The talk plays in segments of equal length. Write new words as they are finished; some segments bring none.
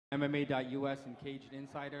MMA.us and Caged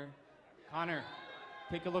Insider. Conor,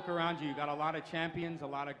 take a look around you. You got a lot of champions, a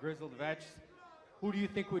lot of grizzled vets. Who do you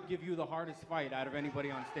think would give you the hardest fight out of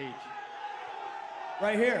anybody on stage?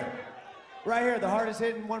 Right here. Right here, the hardest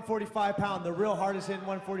hitting 145 pound, the real hardest hitting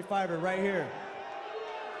 145er, right here.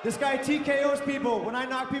 This guy TKOs people. When I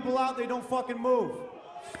knock people out, they don't fucking move.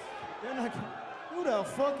 They're not. Who the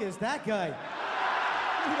fuck is that guy?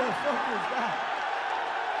 Who the fuck is that?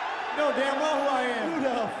 You know damn well who I am. Who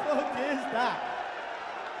the fuck is that?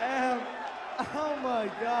 Oh my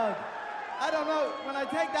God. I don't know. When I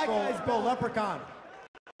take that guy's belt, Leprechaun.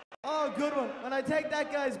 Oh, good one. When I take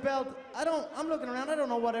that guy's belt, I'm looking around, I don't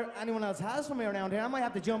know what anyone else has for me around here. I might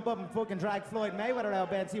have to jump up and fucking drag Floyd Mayweather out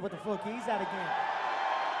bed and see what the fuck he's at again.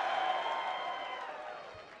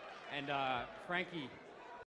 And Frankie,